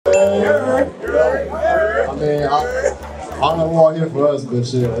don't know who all here for us, but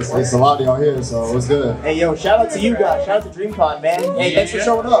shit, it's a lot of y'all here, so what's good? Hey, yo, shout out to you guys. Shout out to DreamCon, man. Hey, thanks for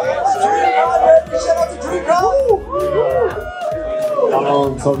showing up. Shout out to DreamCon.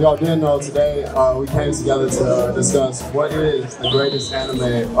 So if y'all didn't know, today we came together to discuss what is the greatest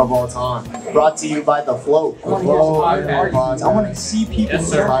anime of all time. Brought to you by The Flow. The Flow I want to see people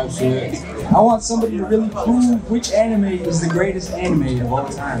shit. I want somebody to really prove which anime is the greatest anime of all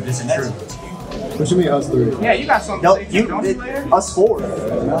time. This is true. What you mean, us three? Yeah, you got something No, to say, don't you, Slayer? us four.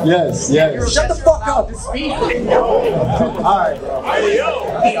 Yes. Shut the fuck up. Alright.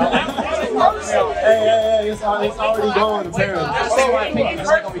 Hey, it's already going, apparently.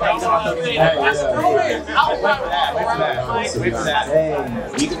 Hey,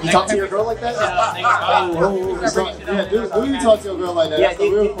 you talk to your girl like that? Yeah, do you talk to your girl like that? That's the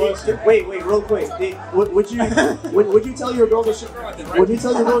real question. Wait, real quick. Would you tell your girl to shut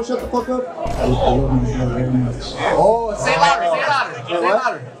the fuck up? Oh, say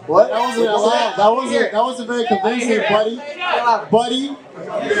louder. What? That wasn't very convincing, buddy.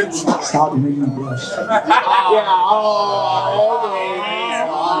 Stop making me blush.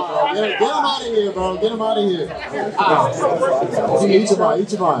 Get him out of here, bro. Get him out of here.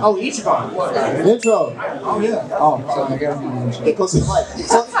 Ichiban. Oh, Ichiban. Intro. Oh yeah. Oh, sorry, I got an intro. Get close to the mic.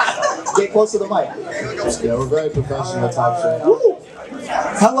 Get close to the mic. Yeah, we're very professional type shit.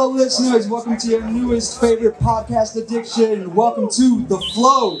 Hello, listeners. Welcome to your newest favorite podcast addiction. Welcome to The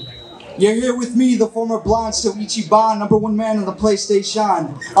Flow. You're here with me, the former blonde still Ichiban, #1 man on the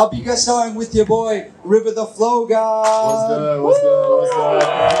PlayStation. I'll be guest starring with your boy, River the Flow God. What's good?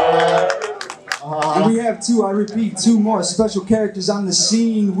 And we have two more special characters on the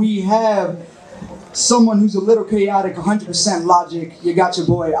scene. We have someone who's a little chaotic, 100% logic. You got your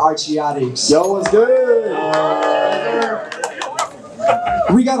boy, Archiotics. Yo, what's good?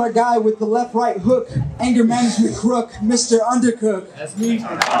 We got our guy with the left-right hook, anger management crook, Mr. Undercook. That's me.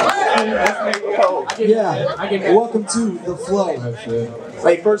 Yeah, welcome to The Flow.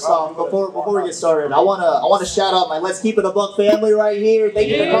 Hey, first off, before we get started, I wanna shout out my Let's Keep It a Buck family right here. Thank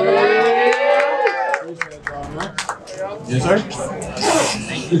you for coming out. Yes,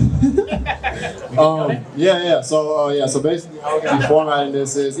 sir. So basically, how we're gonna be formatting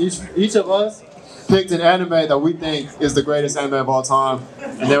this is each of us picked an anime that we think is the greatest anime of all time,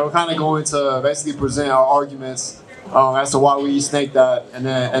 and then we're kind of going to basically present our arguments as to why we snake that, and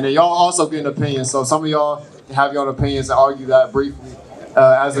then y'all also get an opinion. So some of y'all have your own opinions and argue that briefly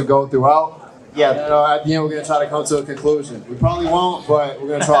as we go throughout. Yeah. And, at the end, we're gonna try to come to a conclusion. We probably won't, but we're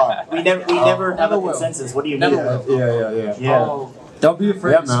gonna try. We never have a consensus. What do you mean? Yeah. Don't be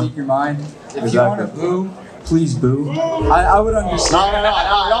afraid to speak your mind. If you want to boo, please boo. I would understand. No,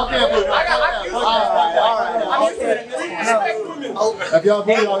 y'all can't boo. If y'all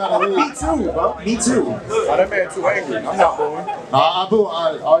boo, y'all gotta leave. Me too, bro. Me too. Oh, that man too angry. I'm not booing. I boo.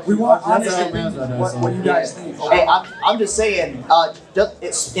 We want honest that's opinions. right there, What you guys think? Hey, I'm just saying.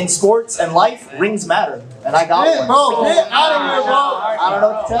 It's in sports and life, rings matter, and I got one. Bro, get out of here, bro. I don't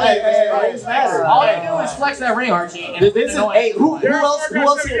know what to tell you, man. Rings matter. All you do is flex that ring, Archie. And Hey, who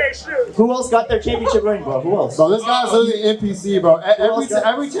else got their championship ring, bro? Who else? So this guy's literally an NPC, bro.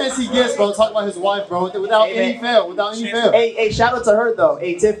 Every chance he gets, bro, talk about his wife, bro, without any fail. Hey, shout out to her though.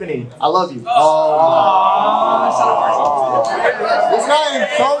 Hey, Tiffany, I love you. This guy is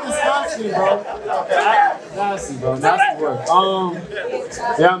so disgusting, bro. Nasty, bro. Nasty work.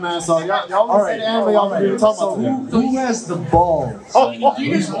 Yeah, man. So y'all want to say the anime y'all been talking about today? Who has the balls? you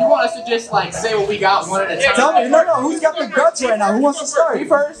want us to just like say what we got one at a time? Tell me, no, who's got the guts right now? Who wants to start? Me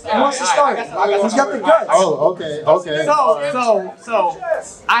first. Who wants to start? Who's got the guts? Oh, okay. So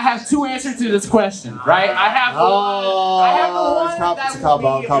I have two answers to this question, right? I have the one that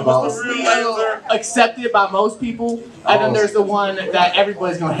will be accepted by most people, and then there's the one that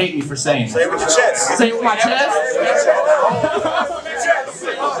everybody's gonna hate me for saying. Say it with your chest. Say it with my chest.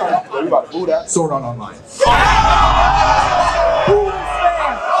 We about to boo that. Sword Art Online.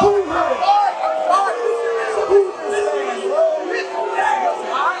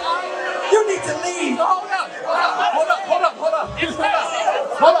 You need to leave.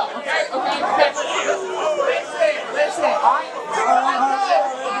 Hold up. Okay. Listen.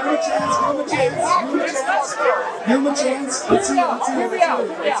 Give him a chance. Let's hear it.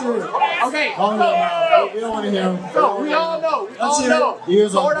 Okay. We don't want to hear him. So we all know.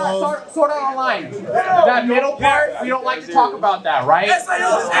 Ears on Sword Art Online. That middle part, we don't like to talk about that, right?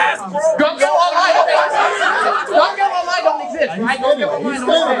 Gun Girl Online. Gun Girl Online don't exist, right? Gun Girl Online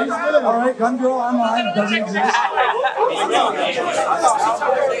don't exist. All right, Gun Girl Online doesn't exist.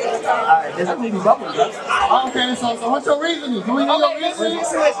 Alright, there's a baby bubble. Okay, so what's your reasoning? Do we know your reasoning?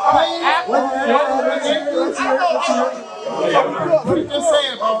 Just say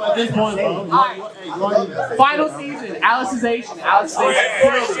it, bro. At this point, bro. Final season, Alicization. Alicization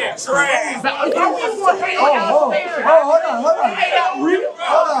killed it. Hold on.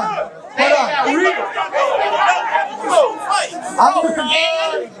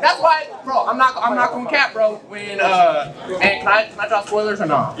 And that's why, bro. I'm not gonna cap, bro. When and can I drop spoilers or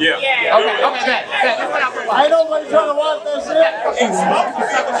not? Yeah. Okay. Bet. This went out for a while. Ain't nobody trying to watch that shit.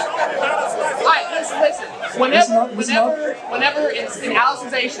 Alright, listen. Whenever it's in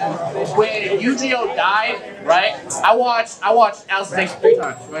Alicization, when Yu-Gi-Oh died, right? I watched Alicization 3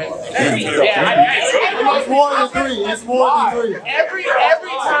 times, right? It's more than 3. It's more than 3. Every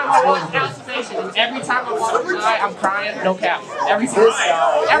time I watch Alicization, and every time I watch him die, I'm crying. No cap. Every time.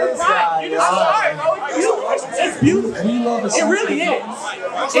 Every time. You just cry, bro. It's beautiful. We love It really is.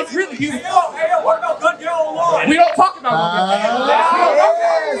 It's really beautiful. We don't talk about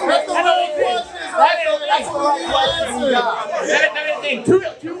That thing.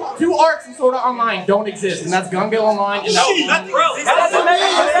 Two arcs in Sword Art Online don't exist, and that's Gun Gale Online. And It's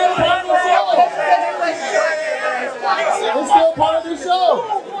still part of the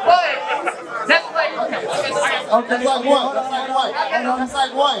show. But that's like Okay, that's like what? That's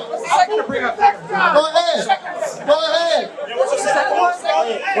like what? I'm gonna bring up that. Go ahead.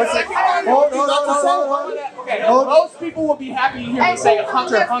 Hold on. Okay, most people will be happy to hear me say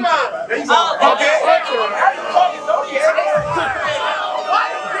Hunter x Hunter. Hold on.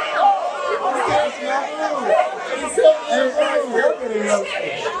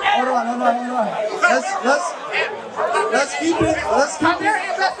 Let's keep it. I'm very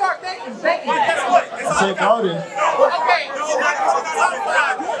invested. Thank you. Say Golden. Okay.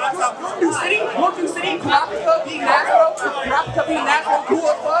 Would you see Kurapika being natural? Cool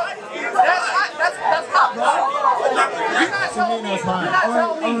as fuck? That's hot, bro. You're not telling me.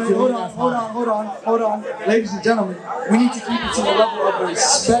 Hold on. Ladies and gentlemen, we need to keep it to the level of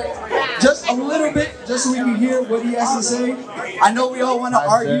respect. Just a little bit, just so we can hear what he has to say. I know we all want to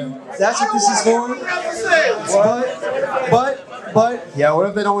argue. That's what this is for. But. Yeah, what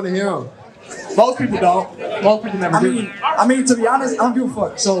if they don't want to hear him? Most people don't. Most people never do. I mean, to be honest, I don't give a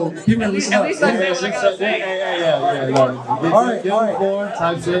fuck. So people can listen up. At least I say what I gotta say. Yeah. All right.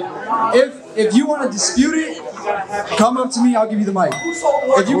 Type shit. If you want to dispute it, come up to me. I'll give you the mic.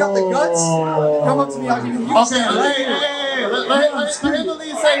 If you got the guts, come up to me. I'll give you the mic. Okay, let him at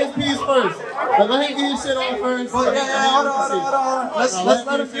least say his piece first. Let him get his shit on first. Hold on.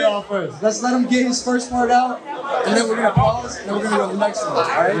 Let's let him get his first part out, and then we're gonna pause, and then we're gonna go to the next one. All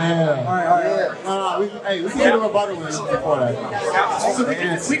right? Yeah. All right. We can get a rebuttal with before that.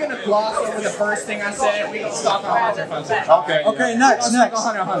 We're gonna gloss over the first thing I said. We can talk on Hunter x Hunter. Okay. Next.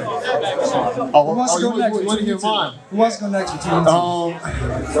 Hunter. Who wants to go next? You want to hear mine? Who wants to go next? You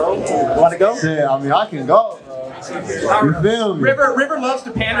want to go? Yeah, I mean, I can go. You feel me? River loves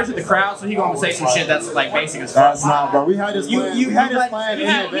to pander to the crowd, so he gonna say some shit that's like basic as fuck. That's not, bro. We had this plan.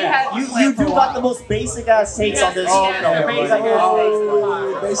 You do got the most basic ass takes on this. Hey,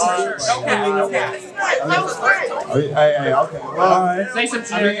 okay. Well, All right. Say some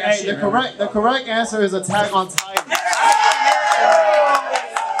shit. I mean, hey, the correct answer is Attack on Titan.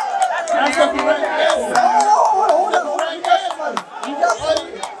 That's the correct answer.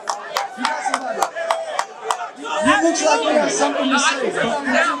 He looks like they have something to say.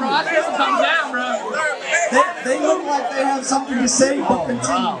 They look like they have something to say, but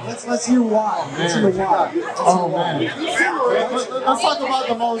continue. Let's hear why. Let's hear why. Oh man. Let's talk about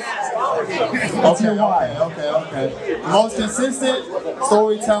the most. Okay. The most consistent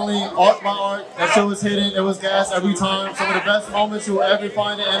storytelling, arc by arc. That shit was hidden. It was gas every time. Some of the best moments you will ever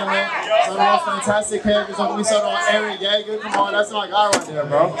find in anime. Some of the most fantastic characters. When we started on Eren Yeager, come on, that's my guy right there,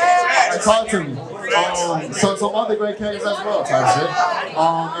 bro. Talk to me. So some other great characters as well, type shit.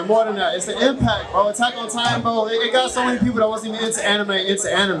 And more than that, it's the impact, bro. Attack on Titan, bro. It got so many people that wasn't even into anime,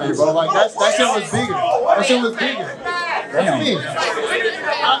 bro. Like that shit was bigger. That shit was bigger. That's me.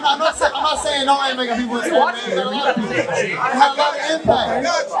 I'm not saying no anime got people into anime. It got a lot of people. It had a lot of impact.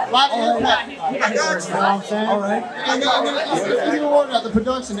 You know what I'm saying? All right. And it's even more than that, the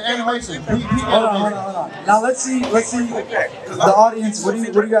production, the animation. Hold on. Now let's see the audience. What do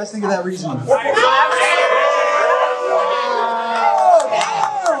you guys think of that reasoning?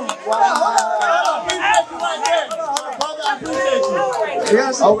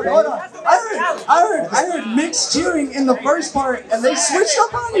 Hold on. I heard mixed cheering in the first part, and they switched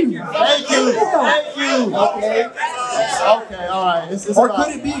up on you. Thank you. Okay. Okay, all right. It's Or about-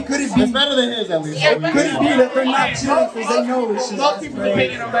 could it be? It's better than his at least. Could it be that they're not chilling because they know it's just Most people's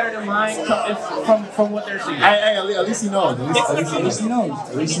opinion are better than mine from what they're seeing. Hey, at least he knows. At least he knows.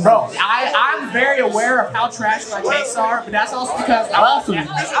 At least he knows. Bro, I'm very aware of how trash my tastes are, but that's also because I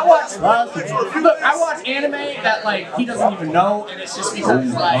watch anime that like he doesn't even know, and it's just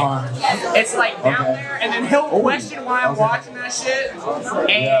because like it's like down there, and then he'll question why I'm watching that shit,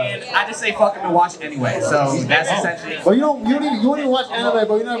 and I just say fuck him and watch it anyway. So that's essentially. But you don't even watch anime,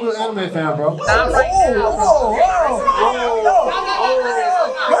 bro. You're not a real anime fan, bro. Not right now.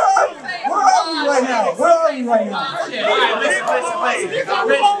 Where are you right now? Shit, all right, listen.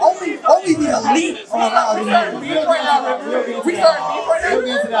 Only the elite are allowed in here. We start beef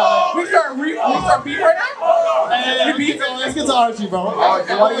right now? Let's get to Archie, bro. All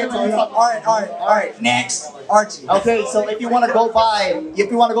right. Next, Archie. Okay, so if you want to go by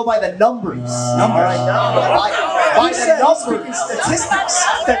the numbers, all right, by the numbers,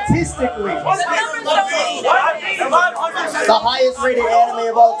 statistically, the highest rated anime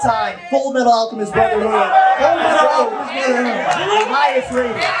of all time, Full Metal Alchemist Brotherhood. The highest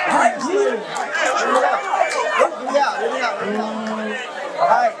rated. All right,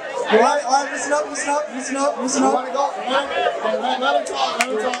 listen up. You wanna go? Let him talk.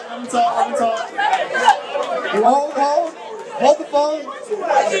 Hold the phone.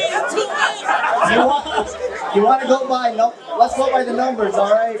 You want to go by let's go by the numbers, all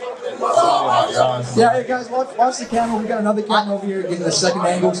right? Yeah, hey guys, watch the camera. We got another camera over here getting the second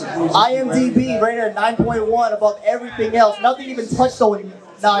angle. So IMDb rated at 9.1 above everything else. Nothing even touched a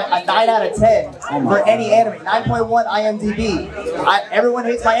 9 out of 10 for any anime. 9.1 IMDb. Everyone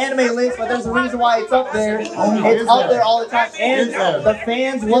hates my anime list, but there's a reason why it's up there. It's up there all the time, and the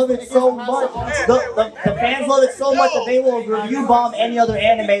fans love it so much. The fans love it so much that they will review bomb any other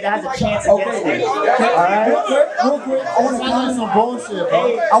anime that has a chance against it. Alright? Real quick, I want to comment Some bullshit,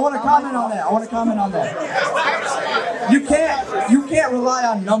 bro. I want to comment on that. You can't rely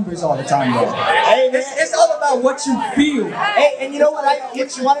on numbers all the time, though. Hey, man. It's all about what you feel. Hey, and you know what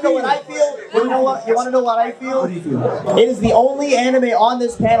you want to know what I feel? You want to know what I feel? What do you feel? It is the only anime on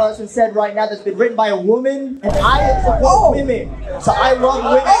this panel that's been said right now that's been written by a woman, and I support women. So I love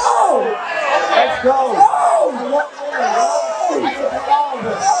women. Let's go. I love women. I support all of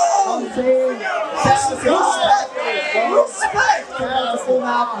them. I'm saying,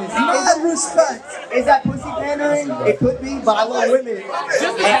 Respect. Is that pussy pandering? It could be, but I love women. And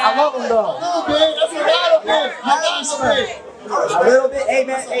I love them though. A little bit. Hey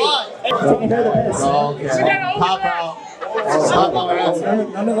man, taking care of the piss. Okay. Pop out.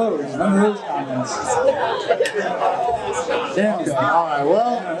 None of those comments. Damn. Okay. All right.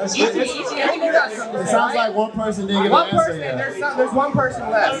 Well, it sounds like one person didn't get an answer yet. There's one person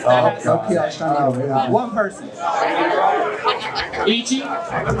left. Okay, I was trying to One person. Ichi? Give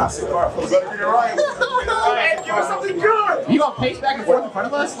us something good. You gonna pace back and forth in front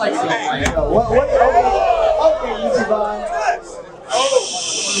of us? Like, Okay, Ichiban.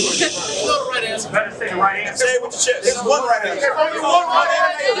 Right answer. Better say the right answer. Say it with your chest. There's one right answer. There's only one right answer.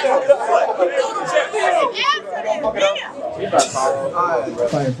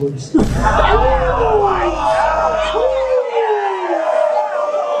 Fire, please. Speak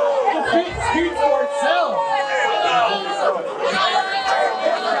for itself.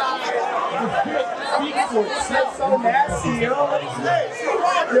 Speak for itself. So nasty,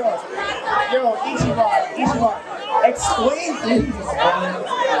 Yo, Ichiban. Explain things.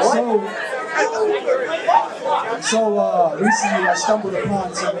 So recently I stumbled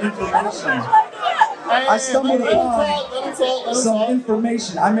upon some information. Some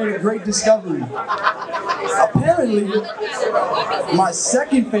information. I made a great discovery. Apparently, my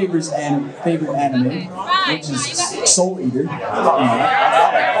second favorite anime, which is Soul Eater.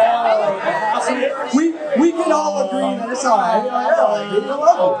 We can all agree that it's alright. You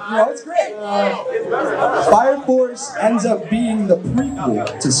know, it's great. Fire Force ends up being the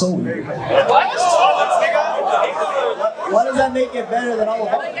prequel to Soul Eater. Why does that make it better than all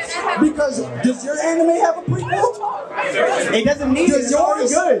of us? Because does your anime have a prequel? It doesn't need it. It's already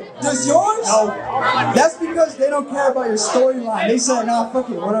good. Does yours? No. That's because they don't care about your storyline. They said, nah, fuck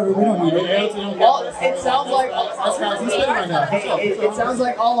it, whatever, we don't need it. Well, it sounds like it sounds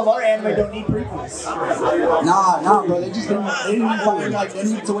like all of our anime don't need prequels. Nah, bro. They didn't find like they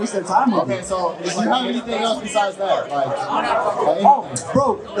need to waste their time with it. Okay, so do you have anything else besides that?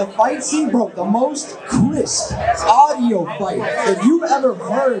 Bro, the fight scene, bro, the most crisp audio fight if you've ever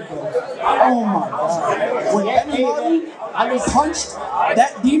heard, bro. Oh my god. When everybody punched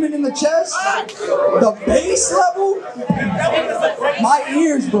that demon in the chest, the base level, my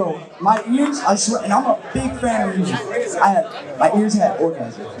ears, bro. My ears, I swear, and I'm a big fan of music. My ears had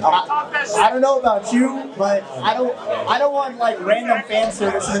orgasms. I don't know about you, but I don't want like random fan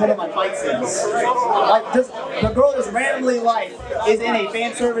service in the middle of my fight scenes. Like just the girl just randomly like is in a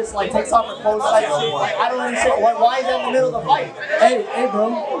fan service, like takes off her clothes type shit. Like I don't understand why is that in the middle of the fight? Hey,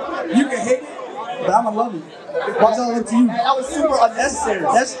 bro, you can hate it, but I'ma love it. It's all up to you. That was super unnecessary.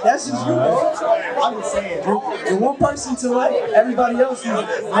 That's just you, bro. I'm just saying. You're one person to like everybody else who's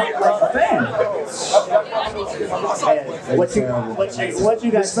like a fan. What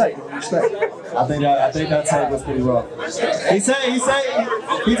you guys say? Respect. I think that take was pretty rough.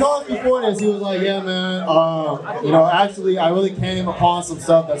 He told us before this. He was like, "Yeah, man. You know, actually, I really came upon some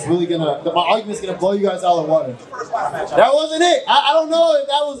stuff that's really my argument's gonna blow you guys out of the water." That wasn't it. I don't know if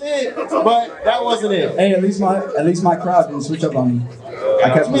that was it, but that wasn't it. Hey, at least my crowd didn't switch up on me. I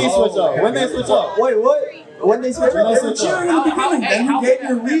kept What do you mean switch up? When they switch up? Wait, what? When they switch They were up? cheering in the beginning, then you gave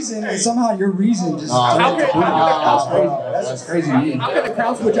your reason, and somehow your reason just that's crazy. That's just crazy to me. How can the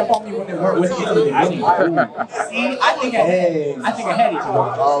crowd switch up on me when they weren't with me from the beginning? See, I think ahead each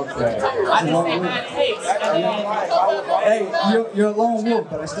other. Okay. I just say what it takes. Hey, you're a lone wolf,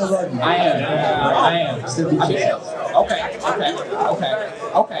 but I still love you. I am. Still be chill. Okay.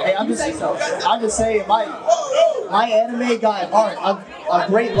 Hey, I'm just saying, my anime got a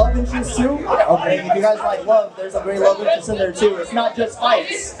great love interest too. Okay, if you guys like love, there's a great love interest in there too. It's not just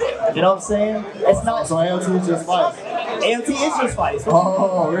fights. You know what I'm saying? It's not. So AOT is just fights. AOT is just fights.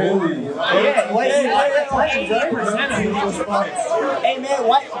 Oh, really? Yeah, wait. Hey man,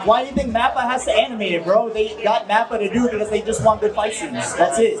 why do you think MAPPA has to animate it, bro? They got MAPPA to do it because they just want good fight scenes.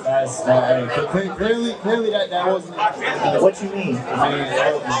 That's it. Clearly that wasn't. What you mean?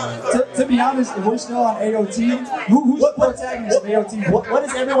 To be honest, if we're still on AOT, who's the protagonist of AOT? What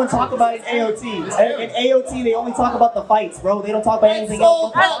does everyone talk about in AOT? In AOT, they only talk about the fights, bro. They don't talk about anything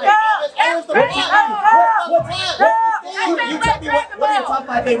else. You tell me what are your top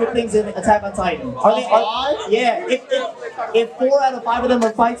 5 favorite things in Attack on Titan? Yeah, if 4 out of 5 of them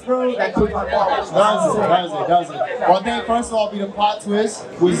are fights, bro, that proves my point. Does it. Well, I think first of all, be the plot twist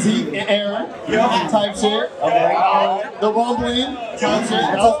with Zeke and Aaron type shit. Okay. The rumbling type shit.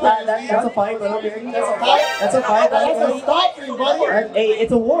 That's a fight, bro. That's a fight. Stop me, buddy. Hey,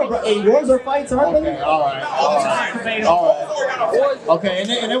 it's a war, bro. Hey, wars are fights, aren't they? All right. Okay,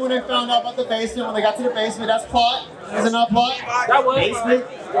 and then when they found out about the basement, when they got to the basement, that's plot. Is it not plot? Basement?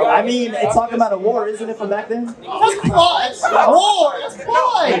 I mean, it's talking about a war, isn't it, from back then? That's plot. That's war. That's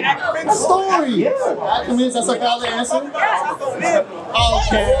plot. That's story. Yeah. That means that's a valid answer. Okay.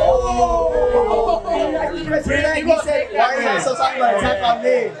 He said, why are you so talking about Attack on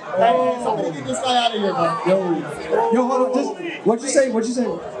me? Somebody get this guy out of here, bro. Yo, hold on. Just what'd you say? What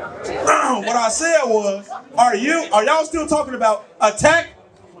I said was, are y'all still talking about Attack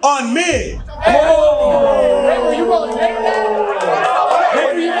on Mid? You gonna take that?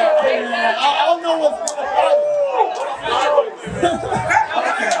 I don't know what's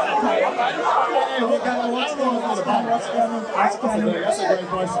going on. That's a great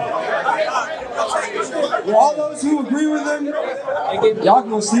question. All those who agree with him, y'all can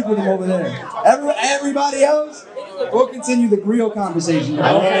go sleep with him over there. Everybody else, we'll continue the grill conversation.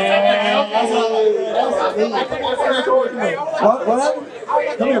 What happened?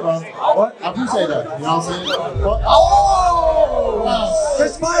 Come here, bro. What? I appreciate that. You know what I'm saying? Oh! Wow.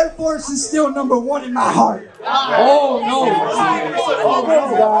 This Fire Force is still #1 in my heart. Oh no! Oh no,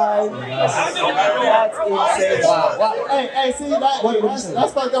 guys! That's insane. Wow. Hey, see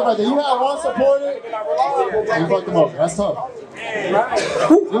that's fucked up right there. You have one supporter, you fucked them up. That's tough.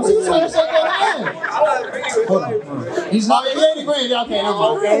 You see, trying to shake your hand. Hold on. He's not. He ain't agreeing. Okay, never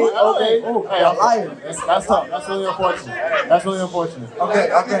mind. Okay. Oh, hey, I'm lying. That's tough. That's really unfortunate. Okay.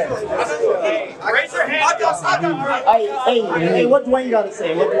 Raise your hand. Hey, what Dwayne gotta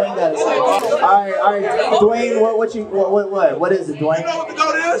say? All right, Dwayne, what is it, Dwayne? You know what to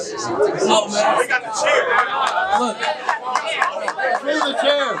go to this? Oh man, we got the chair. Look. Here's the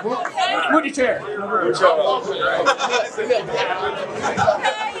chair. Move your chair.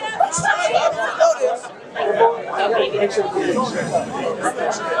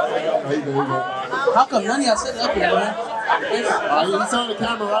 How come none of y'all set it up here, man? You saw the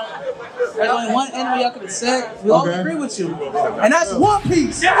camera, right? There's only one enemy y'all could have said. We all agree with you. And that's One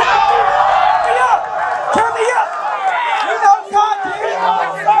Piece. Turn me up! You know God did!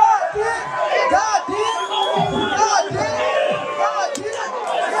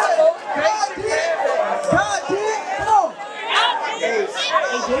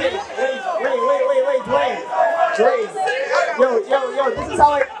 Wait, Dwayne. Yo, this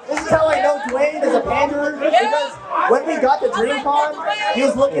he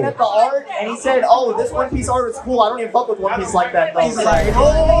was looking at the art and he said, "Oh, this One Piece art is cool. I don't even fuck with One Piece like that though." He's like,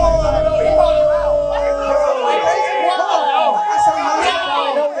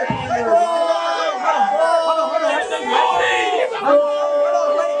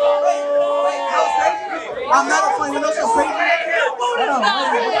 I'm not a funny, you know so crazy.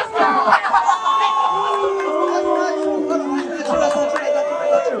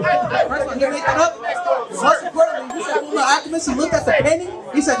 First one, you make that up. Most importantly, he said, "Full Metal Alchemist." He looked at the penny.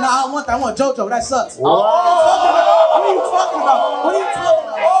 He said, "Nah, I don't want that. I want JoJo. That sucks." What are you talking about? What are you talking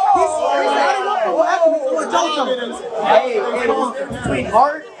about? He said, "I don't want Full Metal Alchemist. I want JoJo." Hey, come on. Between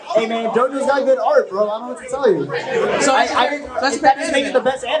art, hey man, JoJo's got good art, bro. I don't know what to tell you. So That doesn't make it the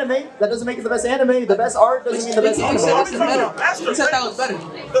best anime. That doesn't make it the best anime. The best art doesn't mean the best He anime. said this is better. He said that was better.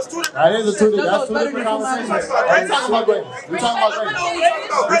 That is a two different conversations. We're talking about greatness. We're talking about greatness.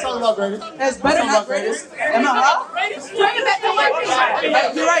 We're talking about greatness. It's better, not greatest. Am I right?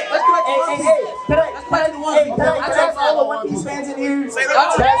 Hey, you're right. Let's go back to Can I ask all the One Piece fans in here? Can I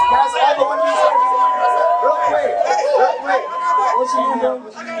ask all the One Piece fans in here? Real quick. What's your name, bro?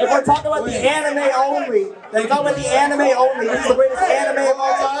 If we're talking about the anime only, then we're talking about the anime only. This is the greatest anime of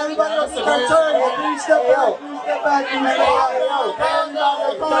all time. Everybody else is cartoon. Please step back. Please step back.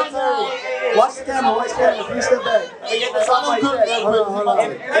 Watch the camera. Watch the camera. Please step back. If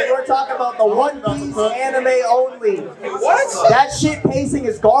we're talking about the One Piece anime only, that shit pacing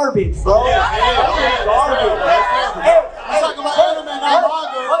is garbage, bro. Garbage. We're talking about anime, not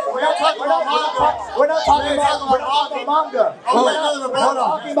manga. We're not talking about manga. We're not talking about manga. We're not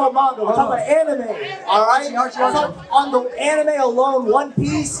talking about manga. We're talking about anime. All right. On the anime alone, One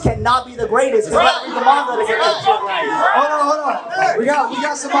Piece cannot be the greatest. You gotta read the manga to get that shit right. hold on. We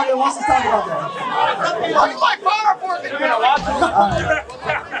got somebody that wants to talk about that.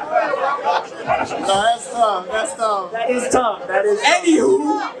 No, that's tough. That's tough. That is tough. That is.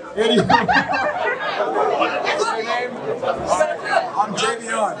 I'm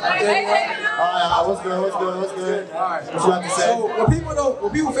Javion. Alright, what's good? Alright. What you got to say? So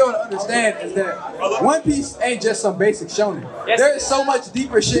what people fail to understand is that One Piece ain't just some basic shonen. There is so much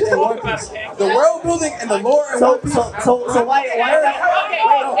deeper shit in One Piece. The world building and the lore in One Piece. So why are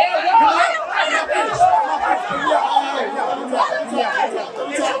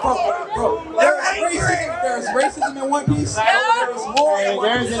Bro, there's racism in One Piece. There's war.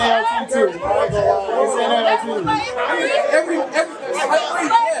 There's an LT too. There's an LT. Every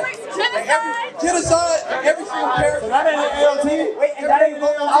genocide, every single character. That ain't an LT. Wait, and that ain't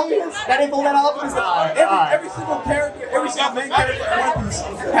Full Metal Alchemist? That ain't Full Metal Alchemist? Every single character, every single main character in One Piece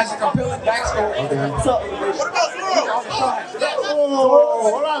has a compelling backstory. So, What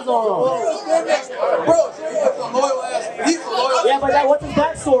about Zoro? Bro, he's a loyal ass. He's a loyal. yeah, but what's his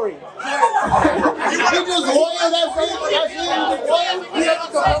backstory? He just loyal, that's it? That's it? He has a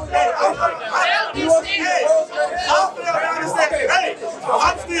compelling backstory. He wants to be the world's greatest.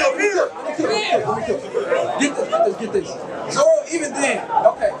 I'm still here. Get this. Zoro, even then,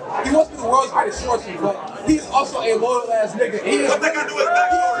 okay, he wants to be the world's greatest swordsman, but he's also a loyal ass nigga. He is What they gonna do is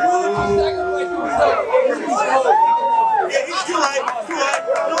backstory. willing to sacrifice himself. Yeah, you right.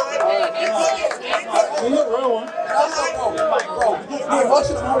 He look real one. Bro, the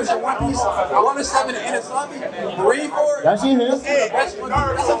emotional moments in One Piece, I want to summon the Inazami, Marineford. That shit This is. is the best one.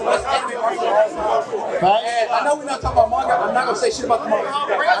 This is the best anime martial arts of all time. And I know we're not talking about manga. I'm not gonna say shit about the manga.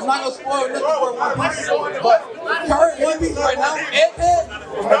 I'm not gonna spoil nothing for One Piece. But current One Piece right now, Egghead,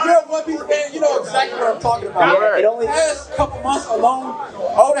 if you're a One Piece fan, you know exactly what I'm talking about. It only The past couple months alone,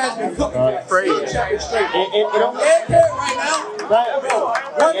 Oda has been cooking for 6 chapters straight. Egghead right now, bro.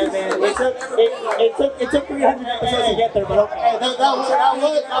 One Yeah, Piece man. is the best It took 300 episodes to get there, but okay. That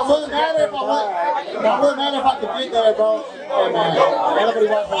wouldn't matter if I could get there, bro. Hey, man. Ain't nobody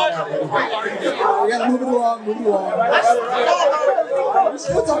watching that, bro. We gotta move it along. We're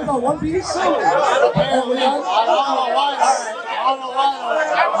still talking about One Piece. Apparently, I don't know why.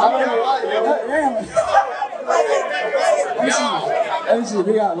 Let me see.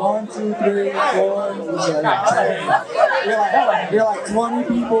 We got 1, 2, 3, 4. We got 10. We're like 20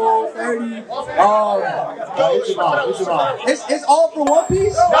 people, 30. It's all for One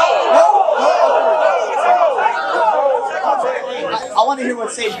Piece? I want to hear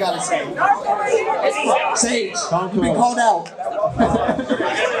what Sage got to say. Sage, you've been called out.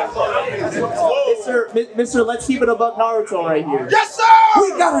 Mr. Let's Keep It a Buck Naruto right here. Yes, sir.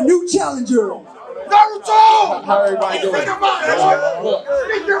 We got a new challenger. Naruto. How everybody doing? Speak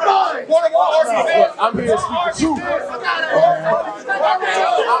your mind. I'm here to speak the truth.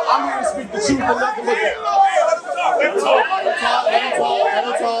 I'm here to speak the truth and nothing but that. Let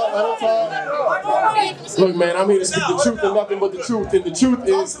him talk. Look, man, I'm here to speak the truth and nothing but the truth. And the truth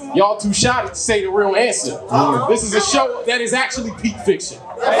is, y'all too shy to say the real answer. This is a show that is actually peak fiction.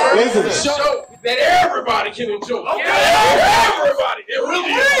 This is a show that everybody can enjoy. Everybody. It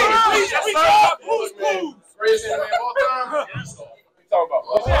really is. Greatest anime of all time? What you talking about?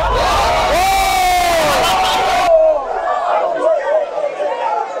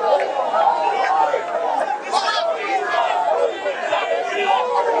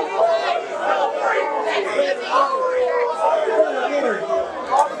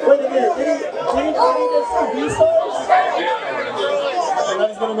 Wait a minute, did he just say B-Stars? Let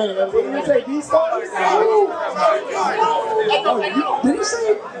us get a minute. Did he say B-Stars?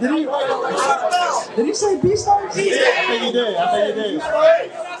 Did he say B-Stars? I think he did.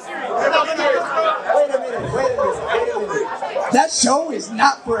 Wait a minute. That show is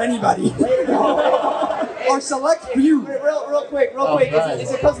not for anybody. Or select few. Real quick.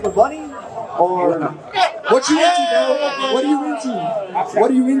 Is it because of the bunny? Or what you into, bro? What are you into? What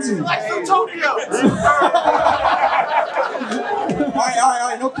are you into?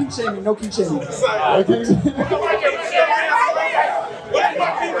 Alright, no kink shaming, Oh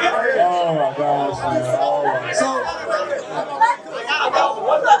my gosh,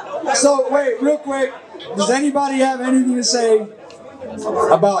 man. So wait, real quick, does anybody have anything to say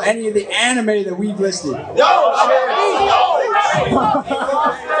about any of the anime that we've listed?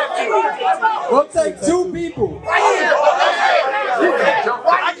 We'll take 2 people.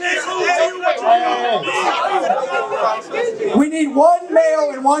 We need 1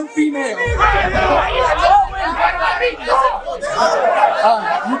 male and 1 female. You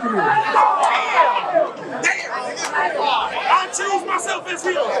can hear. I choose myself as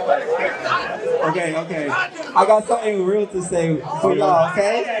hero. Okay. I got something real to say for y'all,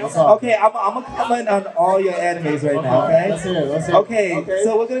 okay? Okay, I'm gonna comment on all your animes right now, okay? Let's hear it. Okay,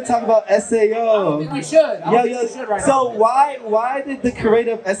 so we're gonna talk about SAO. We should. So why did the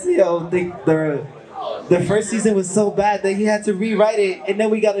creator of SAO think the first season was so bad that he had to rewrite it, and then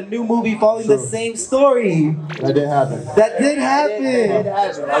we got a new movie following the same story? That did happen.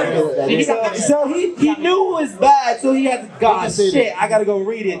 So he knew it was bad, so he had to, God, shit, I gotta go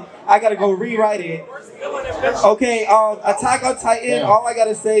read it. I gotta go rewrite it. Okay, Attack on Titan, all I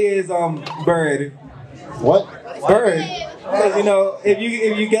gotta say is, Bird. What? Bird. Because if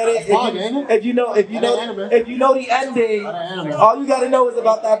you get it, if you know the ending, all you gotta know is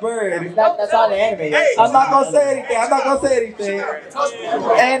about that bird. That's not the anime. I'm not gonna say anything.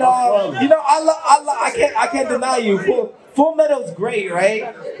 And I can't deny you. Full Metal's great,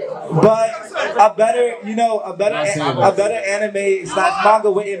 right? But a better anime /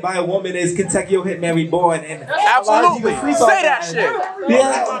 manga written by a woman is Katekyo Hitman Reborn, and absolutely say that shit.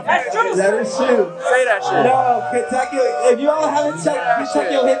 Yeah, that is true. Say that shit. No, Katekyo. If you all haven't checked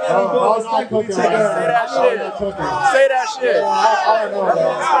Katekyo Hitman Reborn, check it out. Say that shit.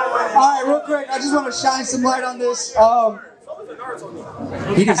 All right, real quick, I just want to shine some light on this.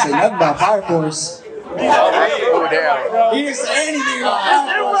 He didn't say nothing about Fire Force. Oh, damn. He didn't say anything about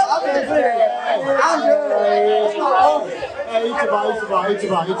Fire Force. I'm good. Hey,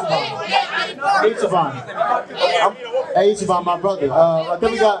 Ichiban. Hey, Ichiban, my brother. I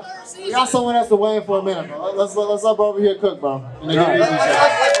think we got someone else to weigh in for a minute, bro. Let's let bro over here cook, bro. And then get these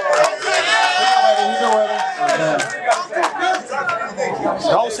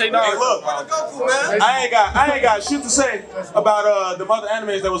Don't say nothing. Hey, look, I ain't got shit to say about the other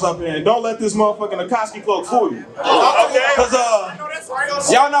animes that was up here. And don't let this motherfucking Akatsuki cloak fool you. Okay? Because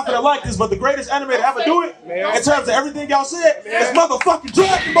y'all not gonna like this, but the greatest anime to ever do it, in terms of everything y'all said, is motherfucking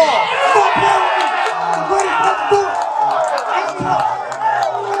Dragon Ball. Stop playing with me. The greatest ever do it.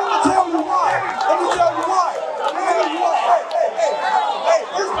 Let me tell you why. Hey,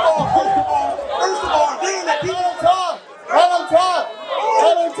 first of all, you're in the kingdom time. Let him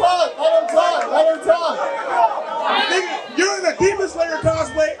talk. Nigga, you're in a Demon Slayer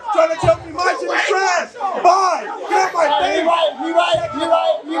cosplay trying to tell me my shit is trash. Fine. Get out my face. You right.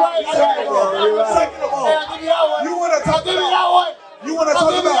 Second of all, you want to talk about...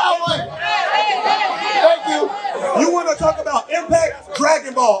 Thank you. You want to talk about Impact,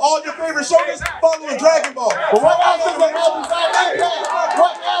 Dragon Ball. All your favorite shows following Dragon Ball. But what else is there besides Impact?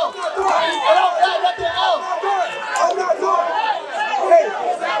 What else? Nothing else. I'm not doing it.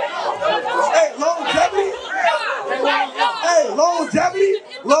 Hey,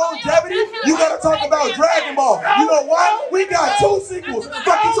 longevity. You gotta talk about Dragon Ball. You know why? We got 2 sequels. What the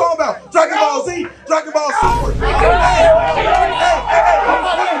fuck you talking about? Dragon Ball Z, Dragon Ball Super.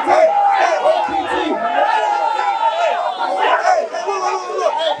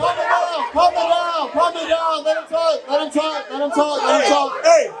 Calm it down. Let him talk.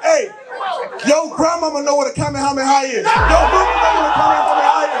 Hey, your grandmama know know what a Kamehameha is. Yo, Luke know what a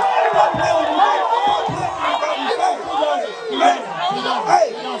Kamehameha is.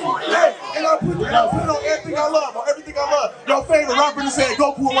 Hey, and I put it on everything I love, on everything I love. Your favorite rapper just said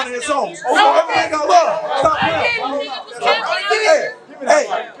Goku in one of his songs. On everything I love. Stop playing. Hey,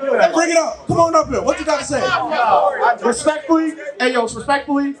 bring it up. Come on up here. What you got to say? Respectfully, hey yo,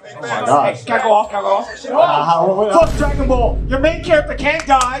 respectfully. Oh my gosh. Hey, can I go off? Can I go off? Fuck Dragon Ball. Your main character can't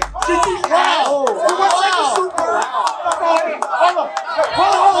die. Wow. Hold on.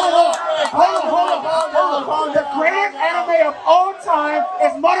 The greatest anime of all time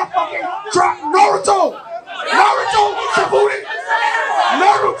is motherfucking Naruto. Naruto Shippuden.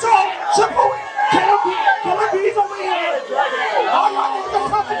 Naruto Shippuden. Killer Bees over here. All y'all niggas are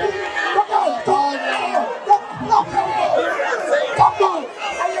coming.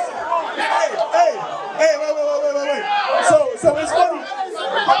 Hey, wait. So it's funny.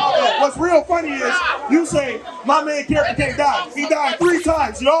 What's real funny is you say my main character can't die. He died 3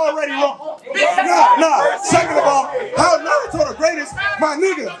 times. You're already wrong. Nah. Second of all, how Naruto the greatest? My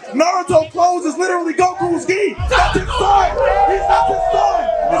nigga, Naruto clothes is literally Goku's gi. That's his son. He's not his son.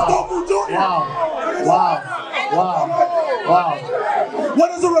 It's Goku Jr. Wow. What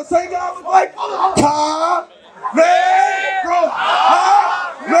does a Rasengan look like?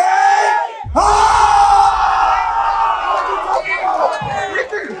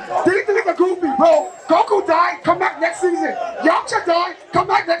 These things are goofy, bro. Goku died, come back next season. Yamcha died, come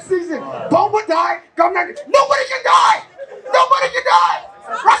back next season. Bulma died, come back. Nobody can die.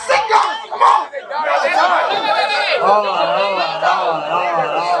 Rasengan, come on.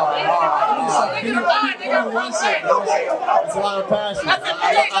 It's a lot of passion.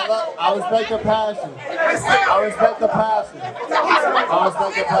 I respect the passion.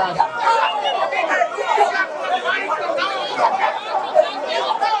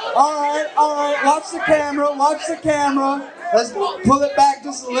 All right, watch the camera. Let's pull it back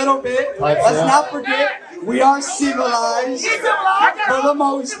just a little bit. Let's not forget, we are civilized for the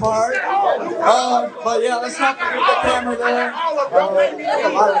most part. But yeah, let's not forget the camera there.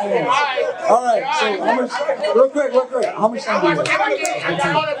 All right, so how much, real quick, how much time do we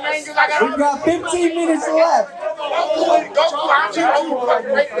have? We've got 15 minutes left.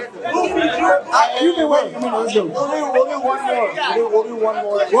 You've been waiting a minute, let's go. We'll do one more. We'll do one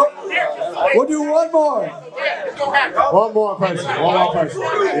more. We'll do one more. One more person. No,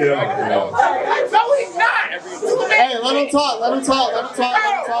 he's not. Hey, let him talk. All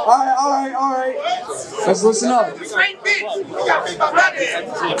right. Let's listen up.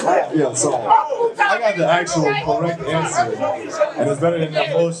 Yeah, so I got the actual correct answer, and it's better than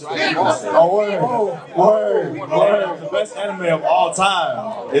that bullshit. Oh, word. The best anime of all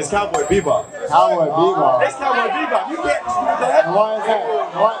time is Cowboy Bebop. It's Cowboy Bebop. You can't dispute that. And why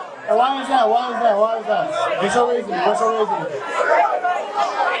is that? Why is that? What's your reason? Hey,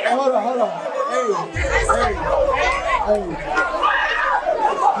 hold on. Hey.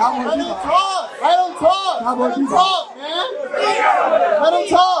 Let him talk, man. Let him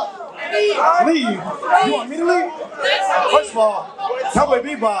talk. Leave. You want me to leave? First of all, Cowboy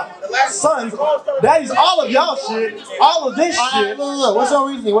Bebop, sons, that is all of y'all shit. All of this shit. Look. What's your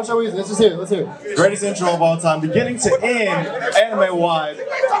reasoning? Let's hear it. Greatest intro of all time, beginning to end, anime-wise,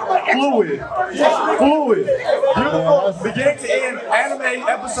 fluid. Beautiful, beginning to end, anime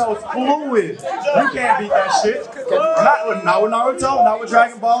episodes, fluid. You can't beat that shit. Not with Naruto, not with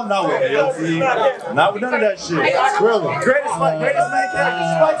Dragon Ball, not with ALT, not with none of that shit. Really? Greatest main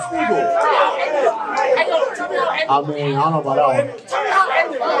character, Spike Spiegel. I mean, I don't know about that one.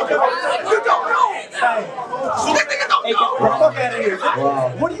 Hey, get the fuck out of here.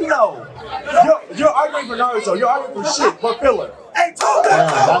 Wow. What do you know? You're arguing for Naruto. You're arguing for shit, for filler. Hey, talk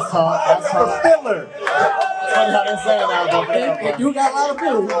Yeah, that's tough. For filler. It's funny how they say that. You got a lot of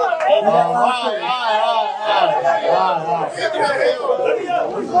feelings.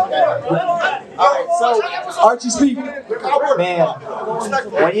 Alright, so Archie, speak. man,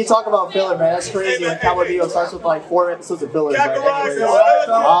 when you talk about filler, man, that's crazy. When Cowboy Bebop starts with like 4 episodes of filler.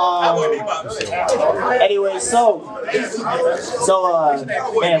 Anyway,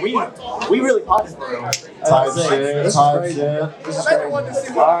 man, we really popped it. Type shit.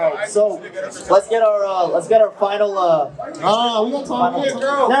 Alright, so let's get our final we got time here,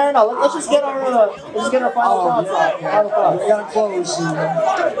 girl. No, let's just get our final thoughts. We gotta close.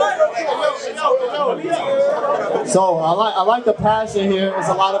 So I like the passion here. It's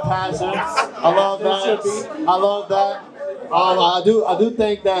a lot of passion. I love that. I do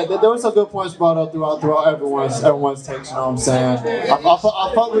think that there were some good points brought up throughout everyone's takes. You know what I'm saying? I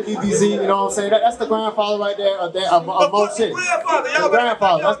fuck with DBZ. You know what I'm saying? That's the grandfather right there of most shit. The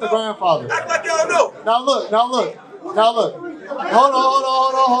grandfather. That's the grandfather. Act like y'all know. Now look. Hold on.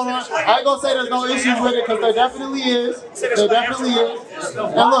 I ain't gonna say there's no issues with it because there definitely is.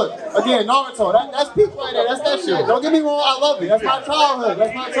 And look, again, Naruto, that's peak right there. That's that shit. Don't get me wrong, I love it. That's my childhood.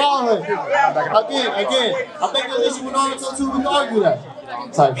 Again, I think there's an issue with Naruto too. We can argue that.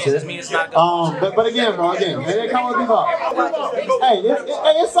 Type shit. But again, bro, they come with me, bro. Hey,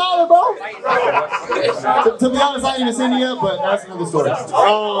 it's solid, bro. To be honest, I ain't even seen it yet, but that's another story.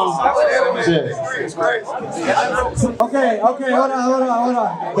 Shit. Okay, hold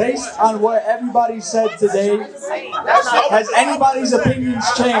on. Based on what everybody said today, has anybody's opinions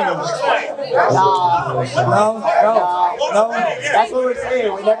changed? No. That's what we're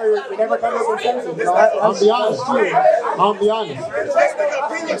saying. We never come to a consensus. You know? I'll be honest.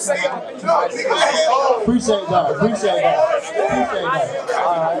 Appreciate that.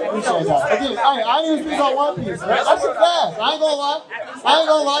 Again, I ain't even speak on One Piece. That shit fast. I ain't gonna lie.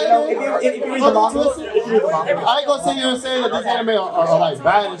 If you read the manga, I ain't gonna sit here and say that these anime are like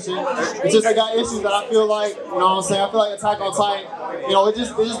bad and shit. It's just I got issues that I feel like, you know what I'm saying? I feel like Attack on Titan, you know, it's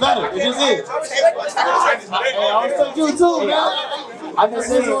just better. It just is. Hey, I respect you too, man. I'm just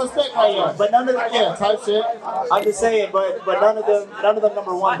saying respect right now. But none of them, type shit. I'm just saying, but none of them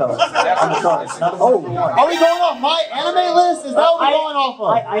number one though. On the cards. None of them number one. Are we going off my anime list? Is that what we're going off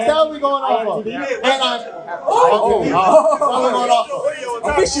of? Is that what we're going off of? And we're going off of.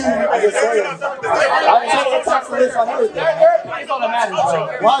 Officially, I'm just saying. I'm saying it's top list on everything. Everybody's on the matter,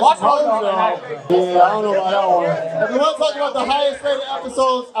 bro. Watch Mojo. Yeah, I don't know about that one. If you want to talk about the highest rated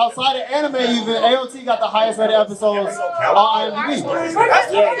episodes outside of anime, even AOT got the highest rated episodes on IMDb.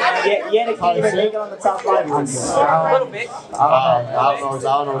 Yeah, they can't even make it on the top 5. A little bit. I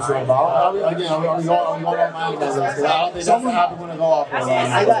don't know what you're about. Again, are we going off my anime list? Because I don't think that's what I'm going to go off of. I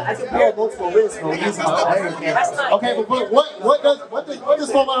can pull up multiple lists, bro. Okay, but what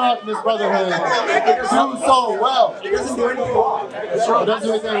does Fullmetal Alchemist Brotherhood do so well? It doesn't do anything wrong. It doesn't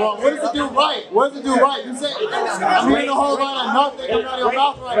do anything wrong. What does it do right? You said I'm hearing a whole lot of nothing coming out of your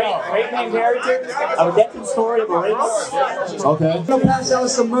mouth right now. Great main character, a redemption story of a race. Okay. I'm gonna pass out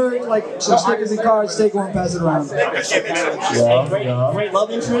some merch, like some stickers and cards. Take one, pass it around. Great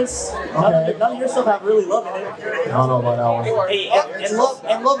love interests. None of your stuff have really love in it. I don't know about that one. Hey, and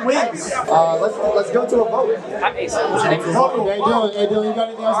love wins. Let's go to a vote. Hey, Dylan, you got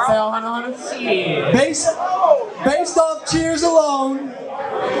anything else to say on Hunter x Hunter? Based off cheers alone,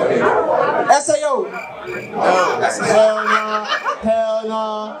 SAO. Hell no.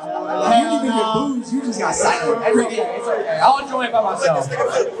 You didn't even get booze. You just got silent. It's okay. I'll enjoy it by myself.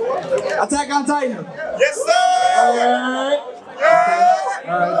 Attack on Titan. Yes, sir.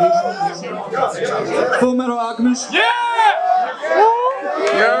 Fullmetal Alchemist. Hey,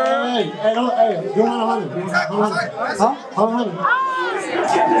 do 100. Huh? 100.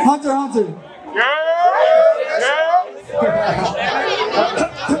 Hunter.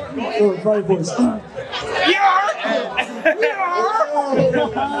 Oh, funny voice.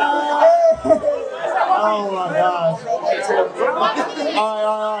 Oh my gosh.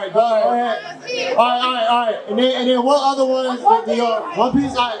 Alright, go ahead. Alright. And then what other ones? One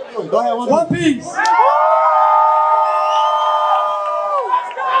Piece? Alright, go ahead, One Piece.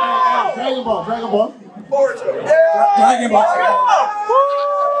 Dragon Ball. Dragon Ball.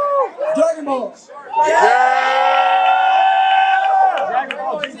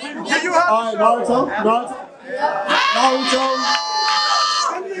 Alright, Naruto.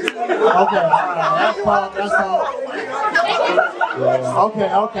 Okay, alright, that's all.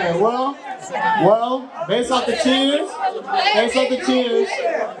 Yeah. Okay. Well, based off the cheers.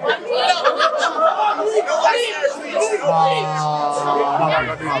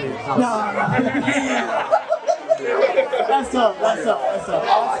 That's tough.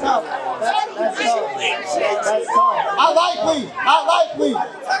 I like Bleach.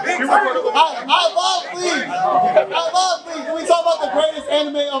 Can we talk about the greatest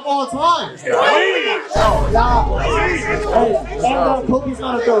anime of all time? Hey, and Kobe's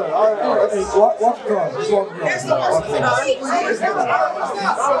not a thrower. All right. Walk across. Just walk across.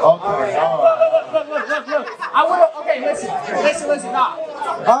 Okay, listen, nah.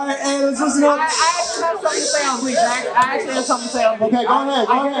 All right, hey, let's listen up. I actually have something to say on Bleach. Okay, go ahead.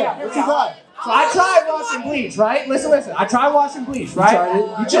 What you got? So I tried watching Bleach, right? Listen. I tried watching Bleach, right?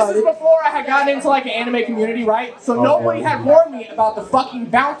 You tried it. Before I had gotten into like an anime community, right? So nobody had warned me about the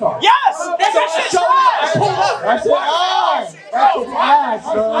fucking Bountar. Yes! That's That's your ass.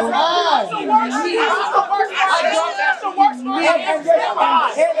 That's the worst I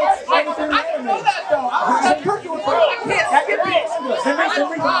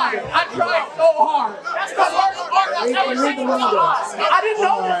tried so hard. That's the hardest part I've ever seen in my life. I didn't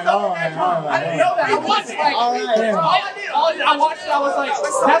know that. I didn't know that. I watched like I watched it. I was like,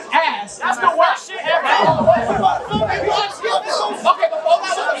 that's ass. That's the worst shit ever. Okay, before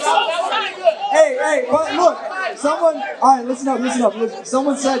that was really good. Hey, but look, someone, all right, listen up. Look,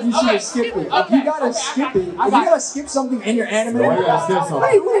 someone said you should have skipped it. If you gotta skip it, if you gotta skip something in your anime, you gotta skip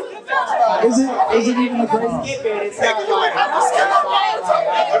something. Is it even the greatest? Skip it. It's not like.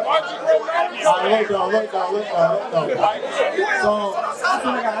 Look though. So,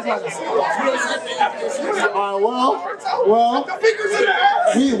 well, we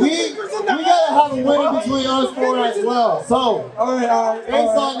gotta have a winner between us four as well. So,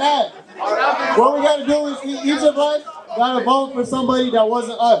 based on that, what we gotta do is each of us gotta vote for somebody that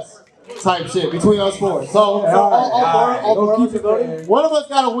wasn't us. Type shit between us four. So all four of us are voting. One of us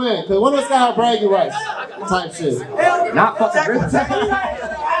gotta win, because one of us gotta have bragging rights. Type shit. Not fucking River.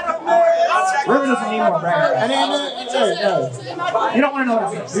 River doesn't need more bragging rights. You don't want to know what I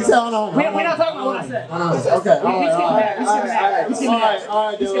said. You said, no. We're not talking about what I said. Okay. All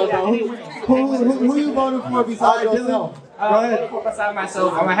right, Dylan. Who you voting for besides yourself? Go ahead. Beside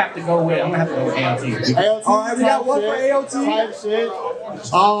myself, I'm gonna have to go with AOT. AOT. All right, we got one for AOT. Type shit.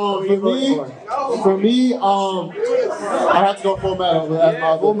 For me, I have to go Full Metal. That's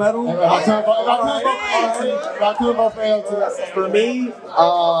my Full Metal. If I couldn't vote for AOT. For me,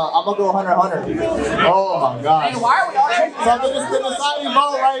 I'm gonna go Hunter x Hunter. Oh my God. Hey, why are we all So this is the deciding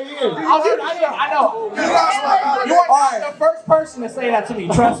vote right here. I know. You are not the first person to say that to me.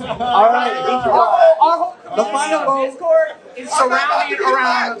 Trust me. All right. The final vote Discord is surrounded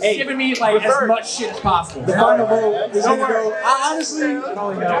around giving me like as much shit as possible. The final vote is gonna go.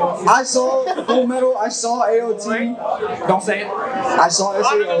 I saw Full Metal. I saw AOT. Don't say it. I saw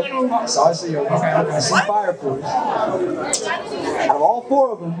SAO. I see Fire Force. Out of all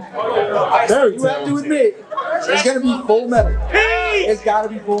four of them, you have to admit, it's gonna be Full Metal. It's gotta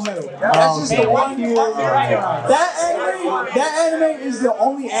be Full Metal. That's just the one. That anime is the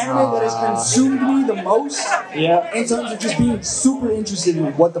only anime that has consumed me the most. Yeah. In terms of just being super interested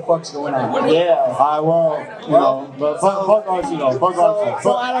in what the fuck's going on. Yeah. But fuck Archie though. Fuck Archie.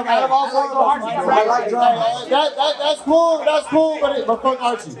 So out of all four of us, I like Drive. That's cool, but fuck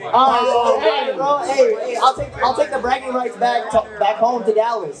Archie. Hey, bro, hey, I'll take the bragging rights back home to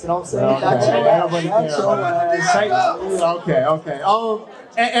Dallas. You know what I'm saying? Okay.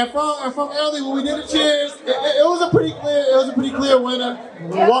 And from early when we did the cheers, it was a pretty clear winner.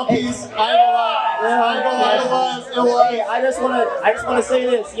 One Piece. I ain't gonna lie. It was. Hey, I just wanna say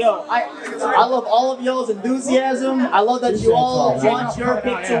this, yo. I love all of y'all's enthusiasm. I love that you all want your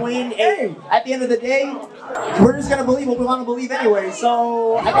pick to win. Hey, at the end of the day, we're just gonna believe what we want to believe anyway.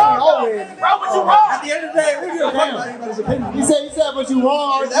 So I think we all win. At the end of the day, we're gonna talk about anybody's opinion. He said, but you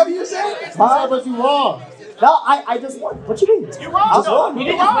wrong. Is that what you said? He said, but you wrong. No, I just won. What you mean? You wrong, though.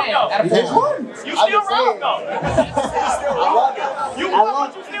 You wrong, though. You still wrong, though. You still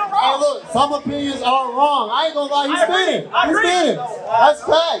wrong. Hey, look, some opinions are wrong. I ain't gonna lie, he's spinning. That's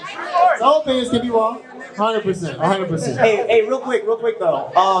facts. Some opinions can be wrong. 100%. Hey, real quick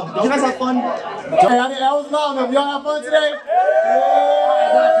though. Did you guys have fun? Hey, that was long enough. Y'all have fun today?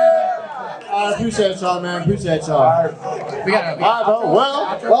 I appreciate y'all, man. Appreciate y'all. All right, bro.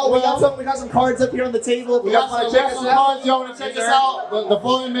 Well, we got some cards up here on the table. We got some cards. Y'all want to check us out? The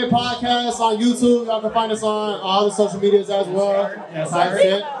Flow MMA podcast on YouTube. Y'all can find us on all the social medias as well. Type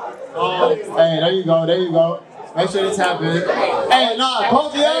shit. Hey, there you go. Make sure to tap in. Hey,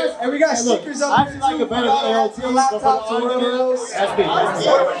 poke the ass. And we got stickers up. I actually like it better than AOT. Laptops or whatever else. That's big.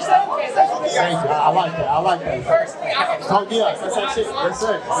 Thank you. I like that. Poke the ass. That's that shit. That's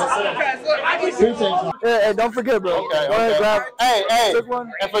it. Appreciate y'all. Hey, don't forget, bro. Okay. Grab. Hey.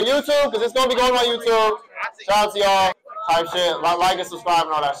 And for YouTube, because it's going to be going on YouTube. Shout out to y'all. Type shit. Like and subscribe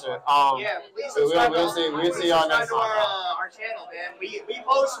and all that shit. Please subscribe. We'll see y'all next time. Our channel, man. We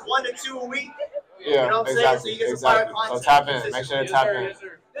post 1 to 2 a week. Yeah, you know what I'm saying? So you get some fire content. So tap in. Make sure to tap in. Yeah.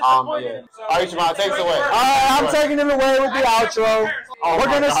 All right, Javon, take it away. All right, I'm taking it away with the outro. We're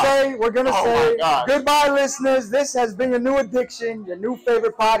gonna say goodbye, listeners. This has been your new addiction, your new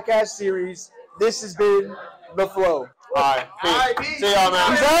favorite podcast series. This has been The Flow. All right, peace. See y'all,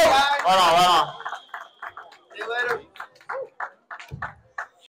 man. Peace out. Hold on.